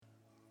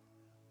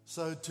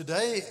So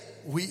today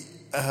we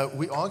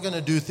are going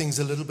to do things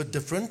a little bit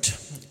different.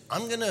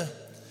 I'm going to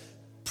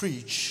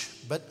preach,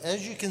 but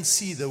as you can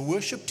see, the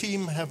worship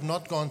team have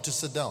not gone to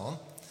sit down.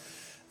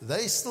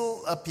 They're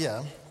still up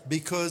here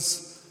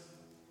because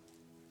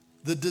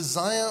the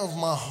desire of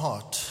my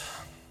heart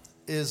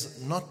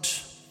is not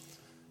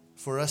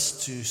for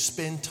us to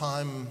spend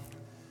time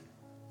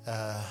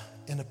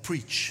in a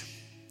preach,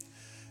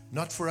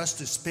 not for us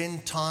to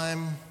spend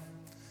time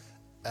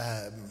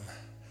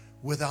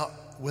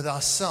with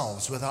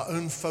ourselves, with our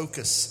own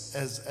focus,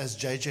 as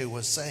JJ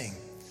was saying,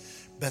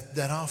 but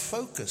that our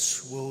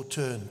focus will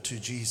turn to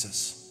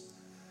Jesus,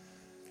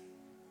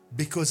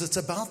 because it's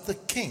about the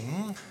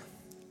King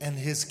and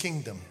His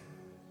kingdom.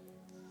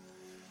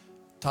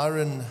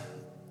 Tyron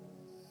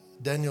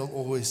Daniel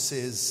always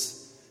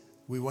says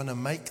we want to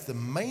make the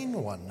main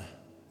one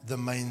the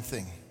main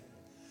thing,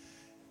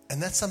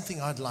 and that's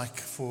something I'd like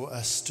for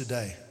us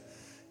today,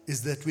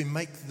 is that we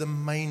make the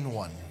main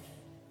one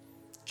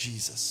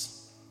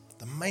Jesus,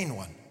 the main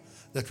one,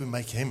 that we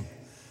make Him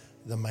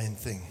the main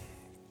thing.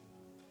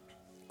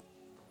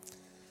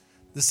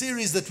 The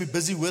series that we're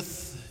busy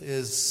with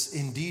is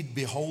indeed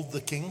Behold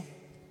the King,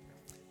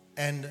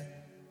 and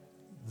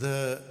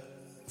the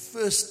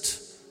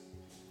first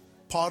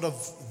part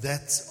of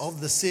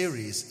the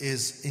series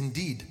is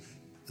indeed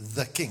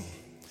the King.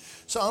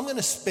 So I'm going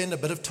to spend a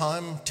bit of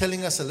time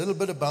telling us a little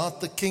bit about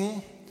the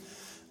King.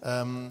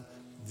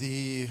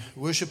 The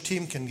worship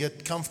team can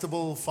get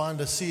comfortable,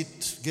 find a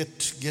seat,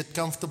 get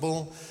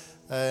comfortable,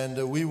 and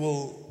we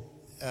will,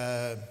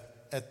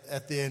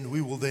 at the end,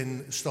 we will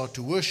then start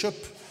to worship,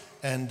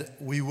 and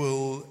we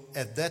will,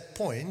 at that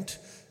point,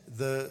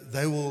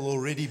 they will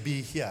already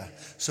be here.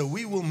 So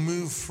we will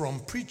move from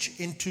preach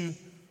into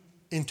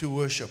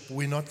worship.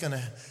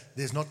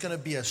 There's not going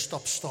to be a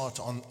stop-start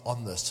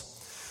on this.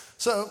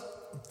 So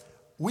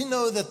we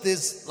know that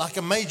there's like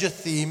a major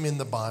theme in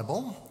the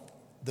Bible,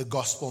 the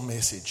gospel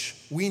message.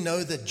 We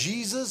know that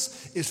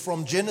Jesus is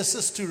from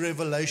Genesis to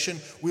Revelation.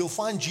 We'll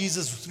find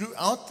Jesus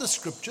throughout the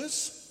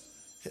scriptures.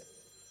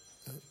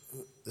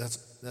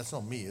 That's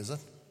not me, is it?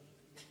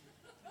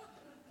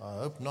 I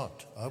hope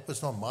not. I hope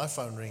it's not my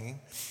phone ringing.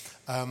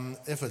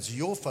 If it's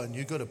your phone,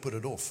 you've got to put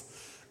it off.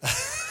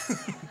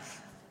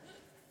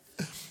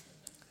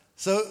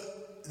 So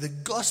the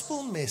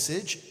gospel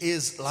message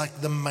is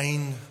like the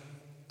main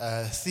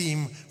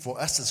theme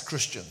for us as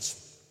Christians.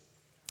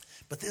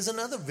 But there's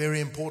another very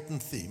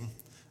important theme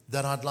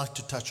that I'd like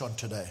to touch on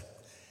today,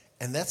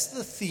 and that's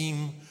the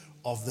theme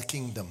of the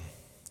kingdom.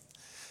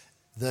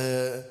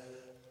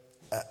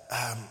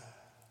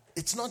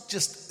 It's not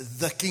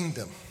just the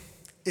kingdom,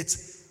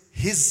 it's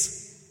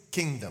His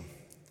kingdom.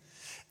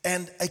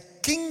 And a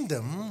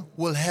kingdom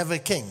will have a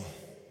king,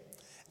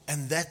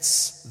 and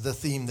that's the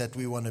theme that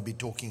we want to be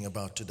talking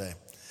about today.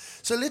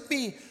 So let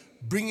me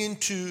bring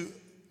into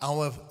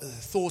our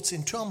thoughts,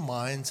 into our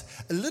minds,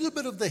 a little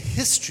bit of the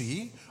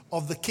history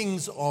of the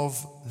kings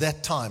of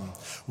that time.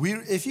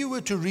 If you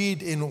were to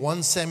read in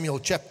 1 Samuel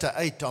chapter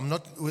 8,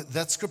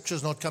 that scripture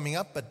is not coming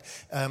up, but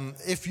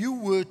if you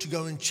were to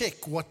go and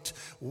check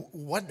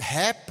what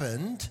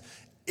happened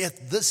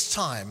at this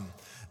time,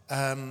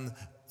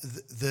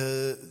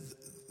 the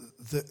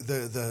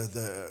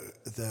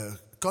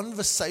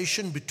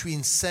conversation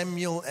between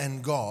Samuel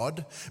and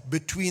God,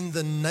 between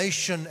the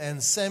nation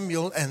and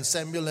Samuel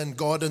and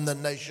God and the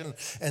nation,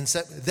 and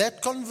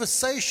that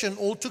conversation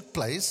all took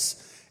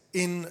place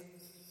in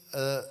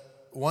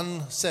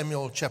 1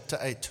 Samuel chapter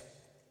 8.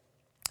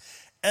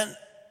 And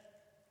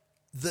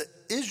the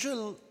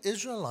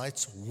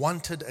Israelites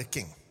wanted a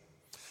king.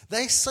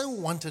 They so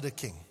wanted a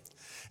king.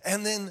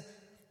 And then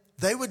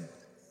they would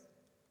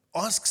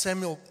ask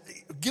Samuel,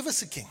 give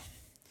us a king.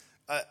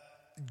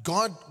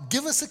 God,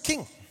 give us a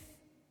king.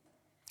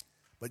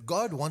 But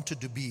God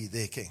wanted to be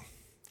their king.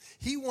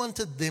 He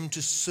wanted them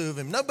to serve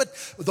Him. No, but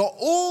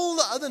all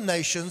the other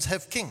nations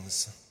have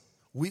kings.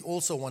 We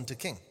also want a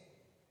king.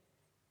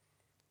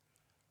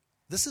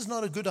 This is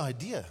not a good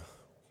idea,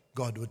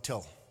 God would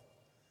tell.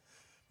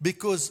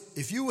 Because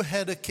if you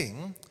had a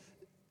king,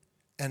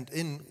 and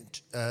in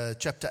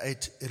chapter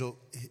 8, it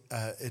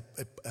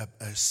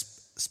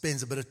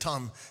spends a bit of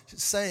time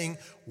saying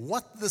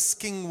what this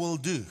king will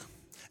do.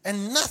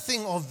 And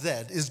nothing of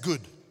that is good.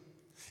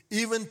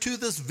 Even to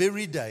this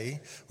very day,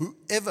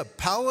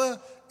 power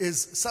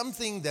is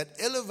something that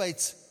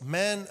elevates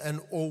man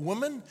or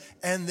woman,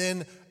 and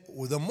then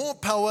the more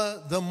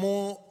power, the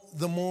more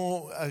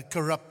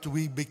corrupt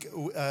we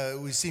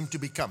seem to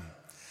become.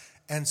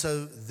 And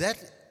so that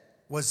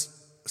was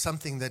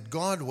something that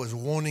God was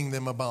warning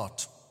them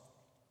about.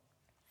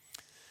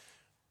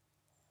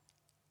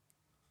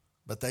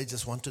 But they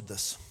just wanted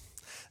this.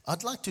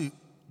 I'd like to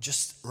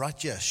just right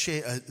here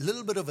share a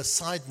little bit of a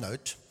side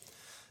note,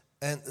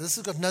 and this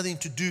has got nothing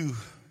to do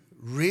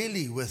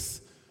really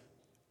with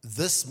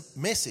this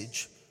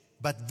message,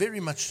 but very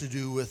much to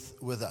do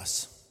with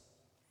us.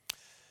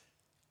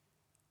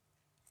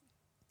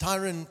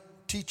 Tyron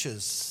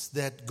teaches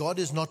that God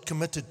is not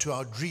committed to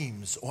our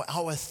dreams or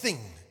our thing.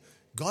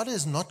 God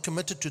is not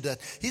committed to that.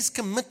 He's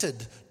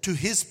committed to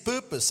His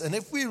purpose. And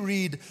if we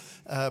read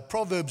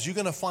Proverbs, you're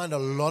going to find a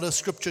lot of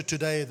scripture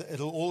today.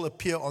 It'll all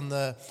appear on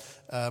the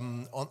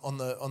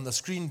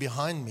screen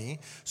behind me.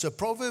 So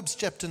Proverbs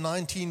chapter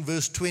 19,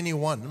 verse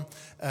 21.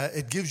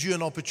 It gives you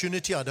an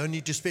opportunity. I don't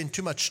need to spend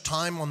too much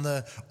time on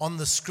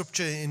the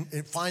scripture in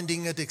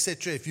finding it,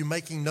 etc. If you're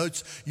making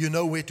notes, you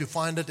know where to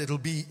find it. It'll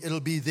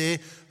be there.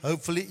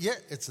 Hopefully, yeah,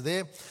 it's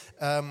there.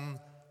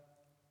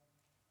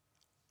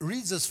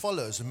 Reads as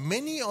follows: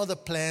 many are the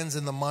plans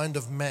in the mind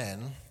of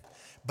man,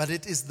 but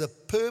it is the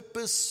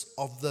purpose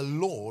of the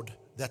Lord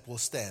that will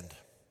stand.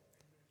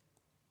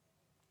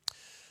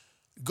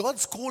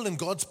 God's call and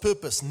God's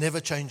purpose never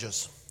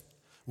changes.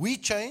 We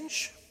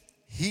change,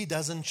 He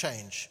doesn't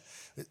change.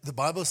 The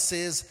Bible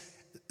says,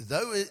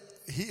 though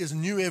He is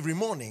new every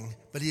morning,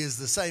 but He is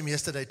the same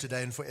yesterday,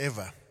 today, and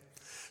forever.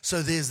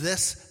 So there's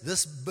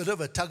this bit of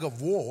a tug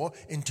of war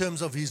in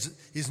terms of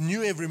He's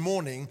new every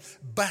morning,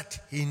 but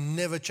He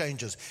never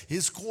changes.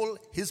 His call,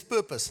 His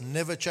purpose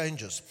never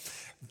changes.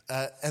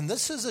 And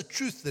this is a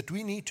truth that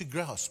we need to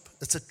grasp.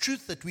 It's a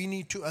truth that we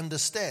need to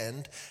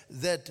understand,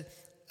 that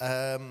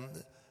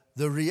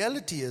the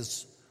reality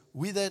is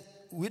we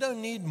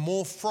don't need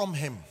more from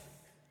Him.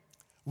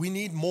 We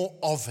need more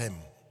of Him.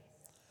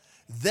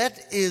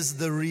 That is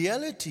the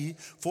reality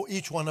for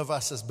each one of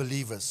us as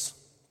believers.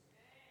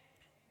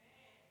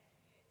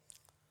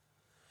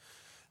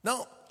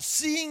 Now,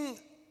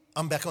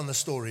 I'm back on the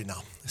story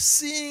now.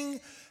 Seeing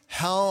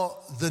how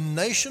the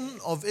nation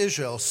of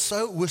Israel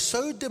was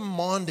so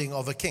demanding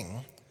of a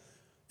king,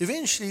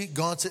 eventually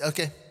God said,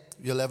 okay,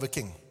 you'll have a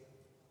king.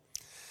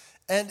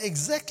 And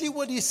exactly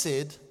what He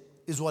said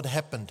is what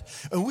happened.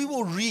 And we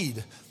will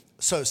read.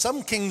 So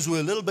some kings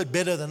were a little bit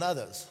better than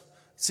others.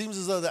 It seems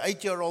as though the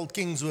 8-year-old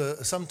kings were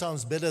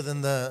sometimes better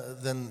than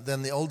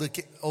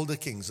the older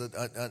kings.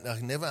 I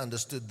never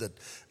understood that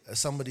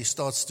somebody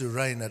starts to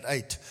reign at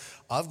 8.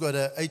 I've got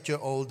an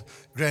 8-year-old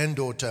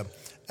granddaughter,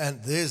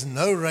 and there's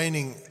no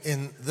reigning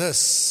in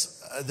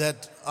this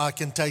that I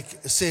can take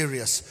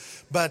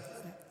serious. But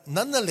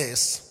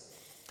nonetheless,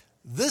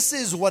 this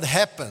is what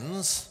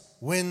happens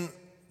when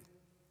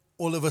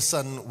all of a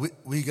sudden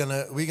we're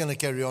gonna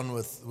carry on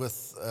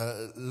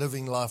with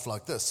living life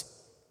like this.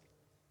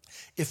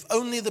 If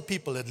only the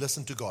people had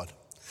listened to God.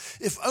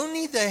 If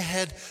only they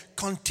had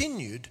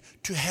continued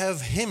to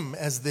have Him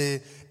as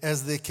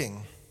their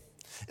king.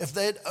 If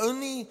they had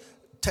only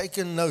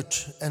taken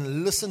note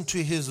and listened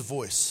to His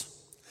voice.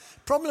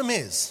 Problem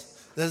is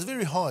that it's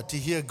very hard to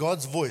hear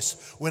God's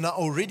voice when I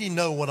already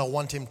know what I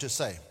want Him to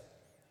say.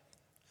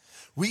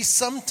 We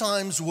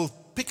sometimes will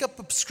pick up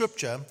a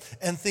scripture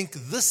and think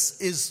this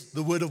is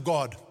the word of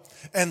God.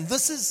 And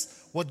this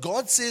is what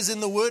God says in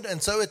the word, and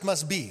so it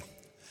must be.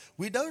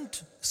 We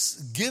don't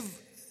give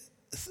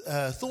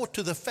thought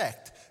to the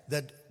fact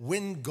that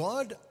when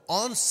God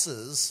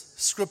answers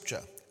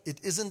scripture, it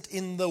isn't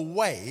in the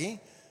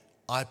way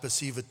I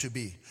perceive it to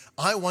be.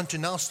 I want to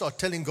now start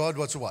telling God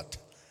what's what.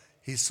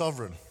 He's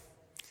sovereign.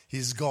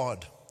 He's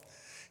God.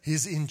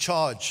 He's in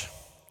charge.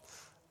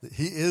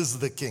 He is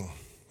the king.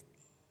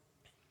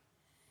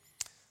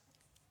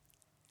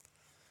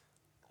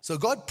 So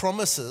God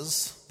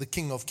promises the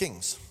King of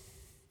Kings.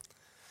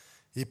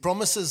 He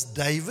promises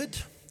David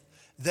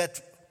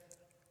that,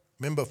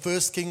 remember,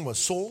 first king was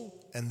Saul,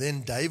 and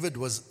then David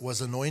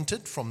was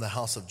anointed from the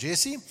house of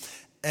Jesse.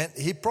 And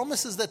he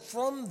promises that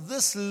from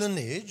this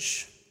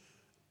lineage,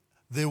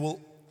 there will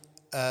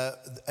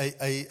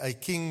a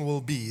king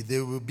will be.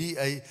 There will be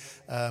a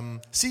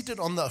seated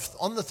on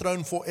the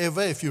throne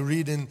forever. If you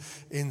read in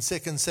 2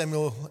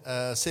 Samuel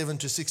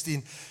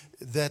 7-16,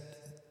 that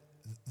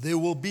there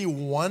will be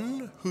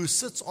one who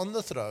sits on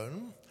the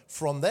throne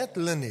from that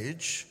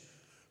lineage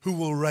who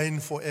will reign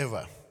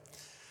forever.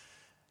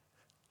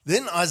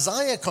 Then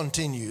Isaiah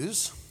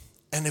continues,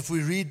 and if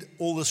we read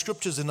all the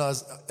scriptures in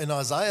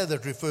Isaiah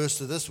that refers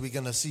to this, we're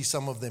going to see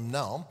some of them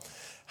now,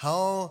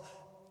 how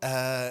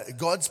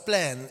God's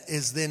plan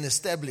is then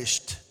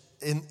established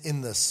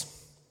in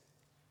this.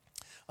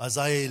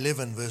 Isaiah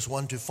 11, verse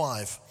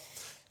 1-5.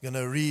 I'm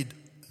going to read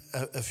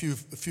a few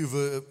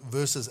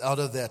verses out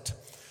of that.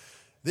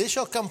 There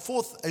shall come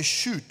forth a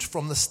shoot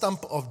from the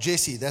stump of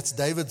Jesse, that's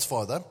David's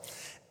father,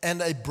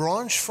 and a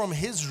branch from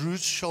his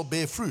roots shall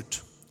bear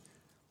fruit.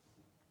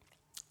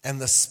 And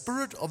the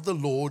Spirit of the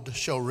Lord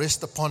shall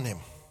rest upon him,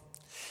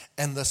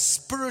 and the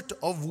Spirit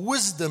of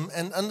wisdom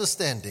and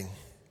understanding,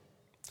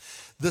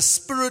 the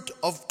Spirit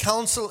of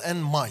counsel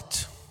and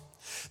might,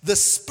 the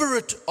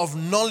Spirit of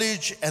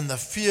knowledge and the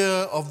fear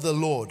of the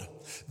Lord.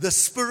 The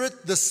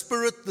Spirit, the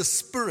Spirit, the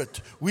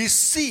Spirit. We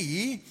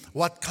see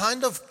what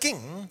kind of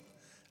king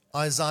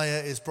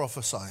Isaiah is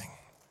prophesying.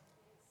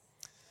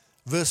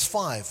 Verse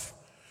 5,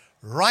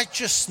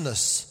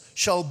 righteousness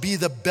shall be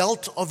the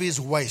belt of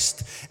his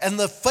waist, and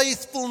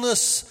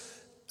faithfulness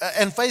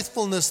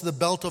the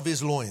belt of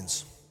his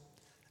loins.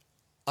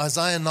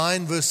 Isaiah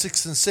 9 verse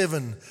 6 and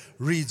 7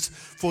 reads,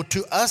 for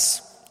to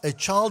us a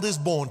child is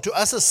born, to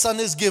us a son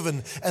is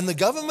given, and the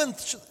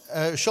government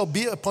shall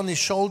be upon his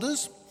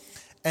shoulders,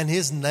 and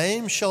his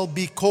name shall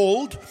be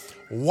called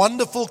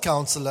Wonderful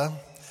Counselor,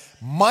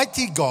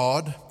 Mighty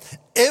God,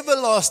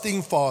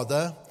 Everlasting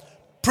Father,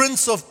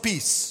 Prince of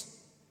Peace.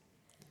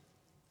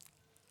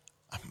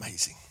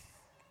 Amazing.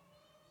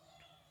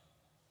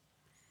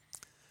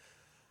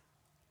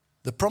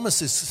 The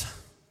promise is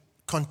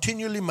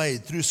continually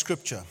made through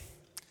Scripture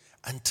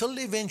until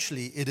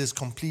eventually it is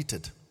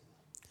completed.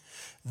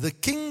 The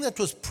King that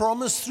was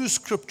promised through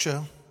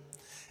Scripture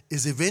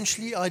is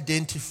eventually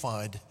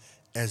identified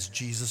as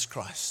Jesus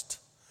Christ,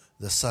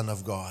 the Son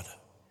of God.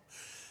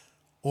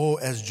 Or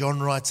as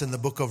John writes in the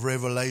book of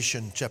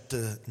Revelation,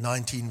 chapter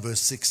 19, verse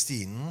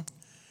 16,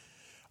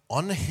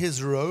 on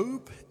his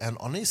robe and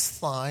on his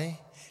thigh,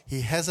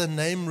 he has a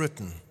name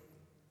written,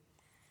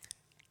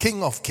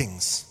 King of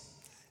Kings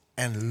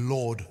and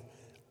Lord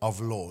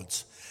of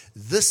Lords.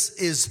 This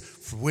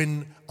is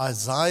when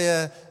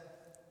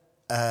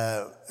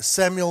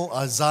Samuel,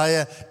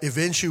 Isaiah,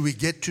 eventually we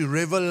get to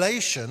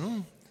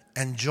Revelation,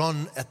 and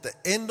John, at the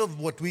end of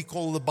what we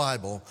call the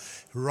Bible,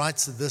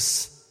 writes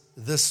this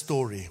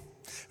story,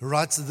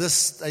 writes this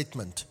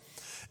statement.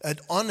 And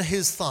on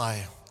his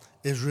thigh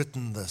is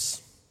written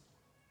this.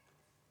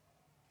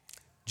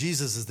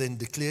 Jesus is then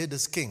declared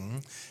as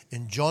king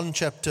in John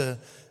chapter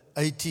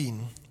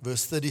 18,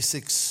 verse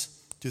 36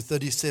 to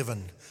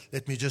 37.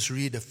 Let me just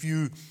read a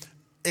few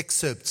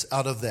excerpts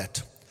out of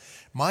that.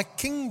 My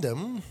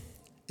kingdom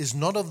is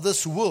not of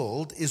this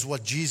world, is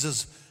what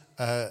Jesus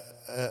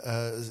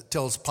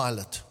tells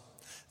Pilate.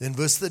 Then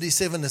verse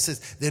 37, it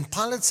says, then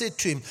Pilate said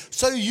to him,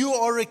 so you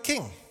are a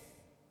king.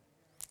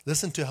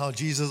 Listen to how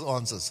Jesus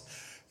answers.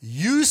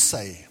 You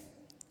say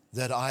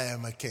that I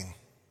am a king.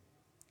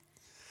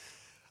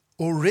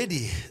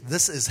 Already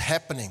this is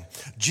happening.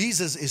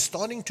 Jesus is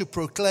starting to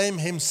proclaim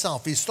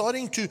himself. He's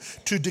starting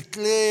to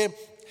declare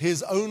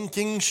his own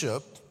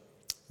kingship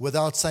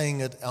without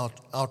saying it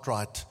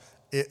outright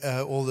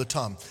all the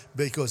time,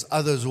 because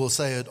others will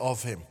say it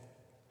of him.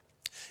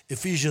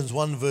 Ephesians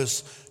 1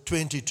 verse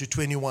 20 to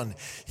 21.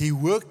 He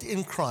worked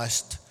in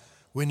Christ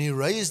when he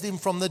raised him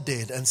from the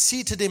dead and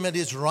seated him at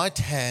his right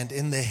hand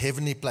in the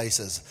heavenly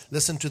places.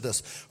 Listen to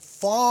this.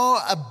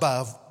 Far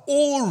above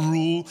all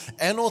rule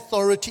and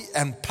authority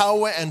and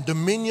power and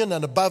dominion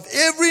and above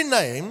every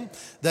name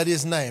that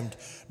is named,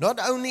 not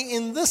only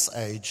in this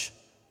age,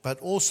 but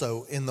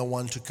also in the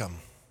one to come.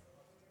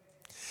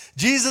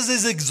 Jesus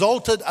is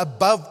exalted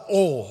above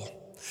all.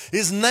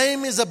 His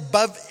name is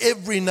above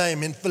every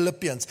name in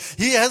Philippians.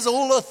 He has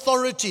all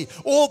authority,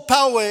 all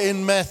power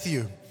in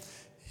Matthew.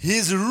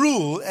 His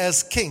rule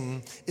as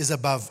king is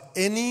above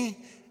any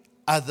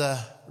other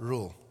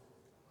rule.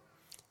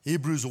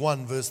 Hebrews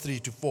 1 verse 3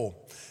 to 4.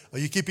 Are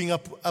you keeping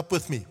up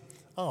with me?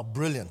 Oh,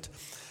 brilliant.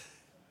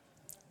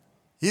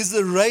 He's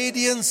the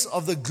radiance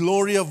of the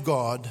glory of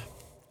God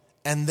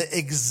and the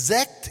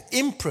exact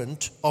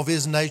imprint of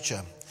his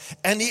nature.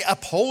 And he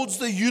upholds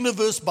the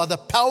universe by the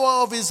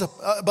power of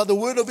by the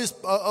word of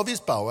his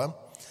power.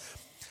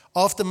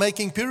 After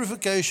making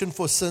purification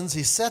for sins,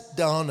 he sat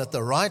down at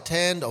the right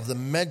hand of the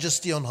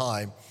Majesty on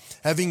high,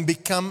 having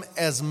become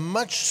as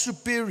much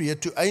superior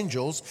to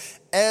angels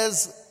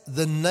as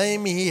the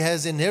name he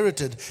has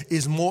inherited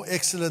is more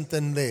excellent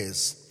than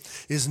theirs.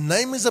 His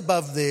name is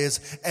above theirs,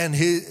 and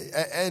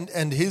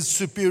his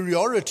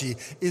superiority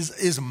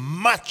is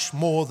much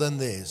more than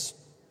theirs.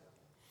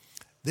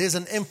 There's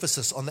an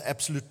emphasis on the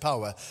absolute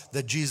power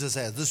that Jesus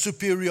has, the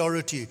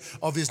superiority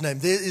of his name.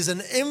 There is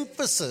an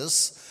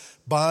emphasis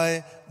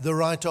by the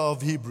writer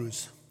of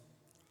Hebrews.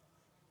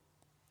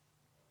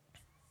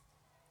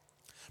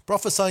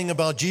 Prophesying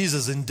about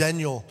Jesus in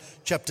Daniel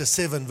chapter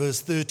 7,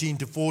 verse 13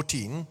 to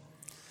 14.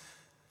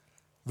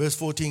 Verse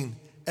 14,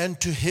 and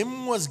to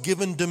him was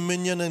given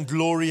dominion and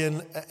glory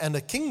and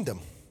a kingdom.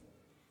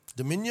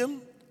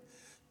 Dominion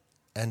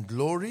and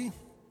glory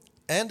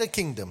and a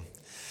kingdom,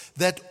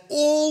 that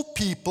all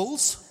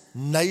peoples,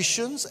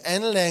 nations,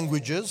 and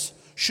languages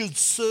should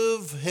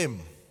serve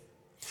him.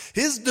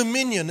 His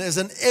dominion is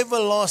an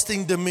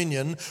everlasting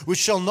dominion which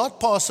shall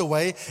not pass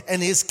away,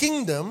 and his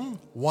kingdom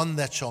one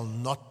that shall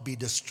not be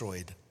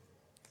destroyed.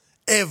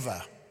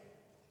 Ever.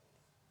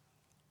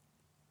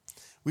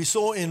 We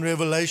saw in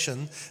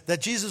Revelation that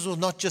Jesus was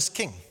not just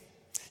king.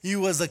 He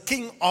was the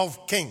King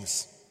of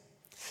kings.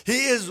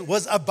 He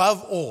was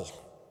above all.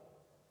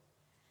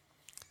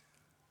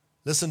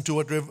 Listen to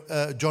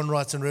what John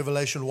writes in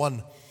Revelation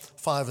 1,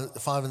 5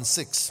 and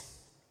 6.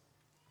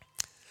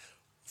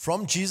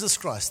 From Jesus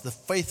Christ, the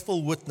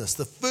faithful witness,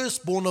 the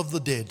firstborn of the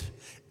dead,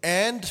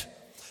 and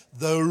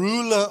the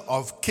ruler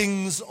of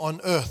kings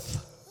on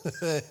earth.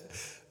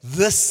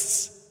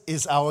 This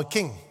is our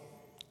King.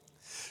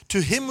 To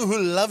him who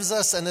loves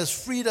us and has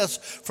freed us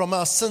from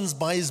our sins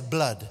by his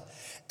blood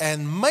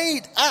and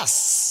made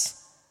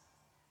us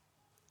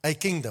a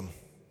kingdom.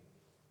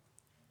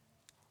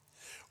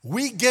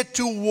 We get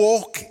to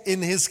walk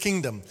in his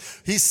kingdom.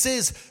 He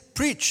says,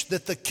 preach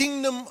that the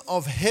kingdom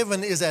of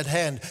heaven is at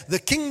hand. The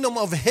kingdom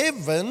of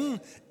heaven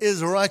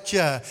is right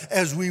here.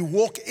 As we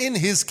walk in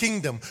his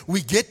kingdom,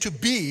 we get to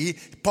be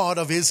part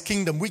of his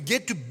kingdom. We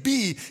get to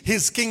be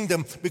his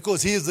kingdom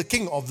because he is the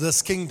king of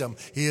this kingdom.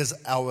 He is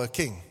our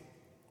king.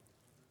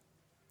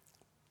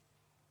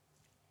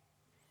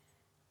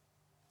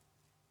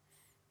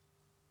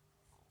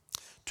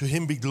 To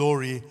him be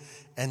glory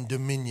and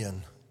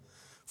dominion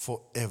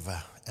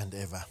forever and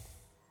ever.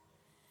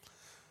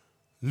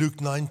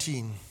 Luke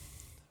 19.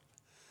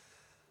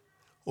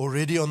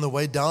 Already on the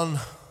way down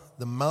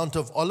the Mount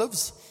of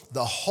Olives,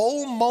 the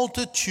whole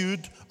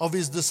multitude of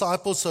his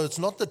disciples, so it's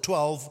not the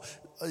 12,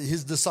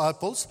 his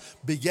disciples,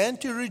 began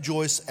to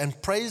rejoice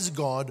and praise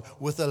God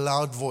with a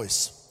loud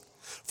voice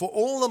for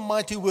all the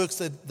mighty works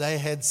that they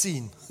had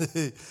seen,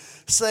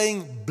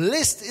 saying,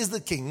 "Blessed is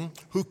the King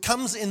who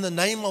comes in the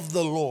name of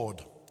the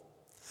Lord.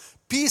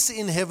 Peace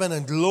in heaven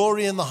and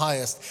glory in the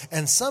highest."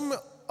 And some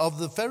of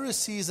the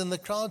Pharisees and the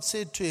crowd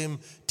said to him,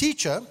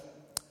 "Teacher,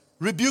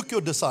 rebuke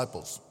your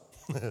disciples."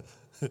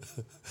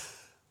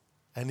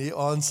 And he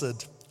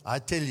answered, "I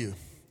tell you,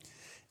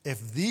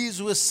 if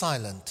these were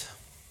silent,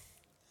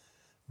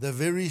 the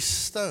very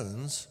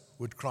stones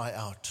would cry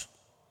out.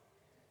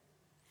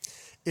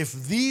 If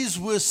these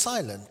were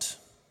silent,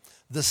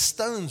 the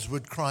stones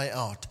would cry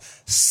out.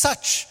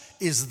 Such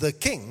is the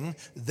King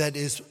that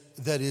is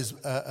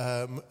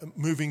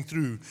moving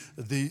through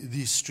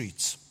these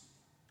streets."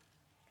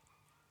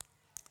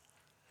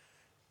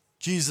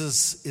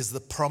 Jesus is the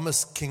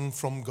promised King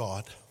from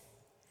God.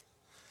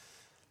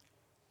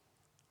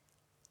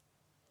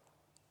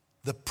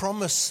 The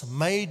promise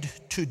made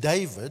to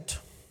David,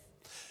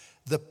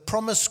 the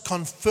promise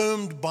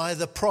confirmed by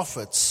the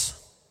prophets.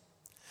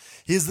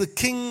 He is the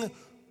King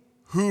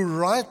who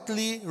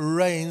rightly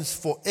reigns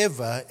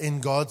forever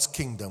in God's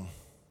kingdom.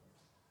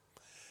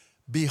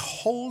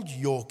 Behold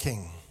your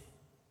King.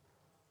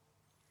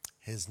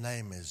 His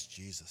name is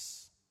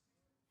Jesus.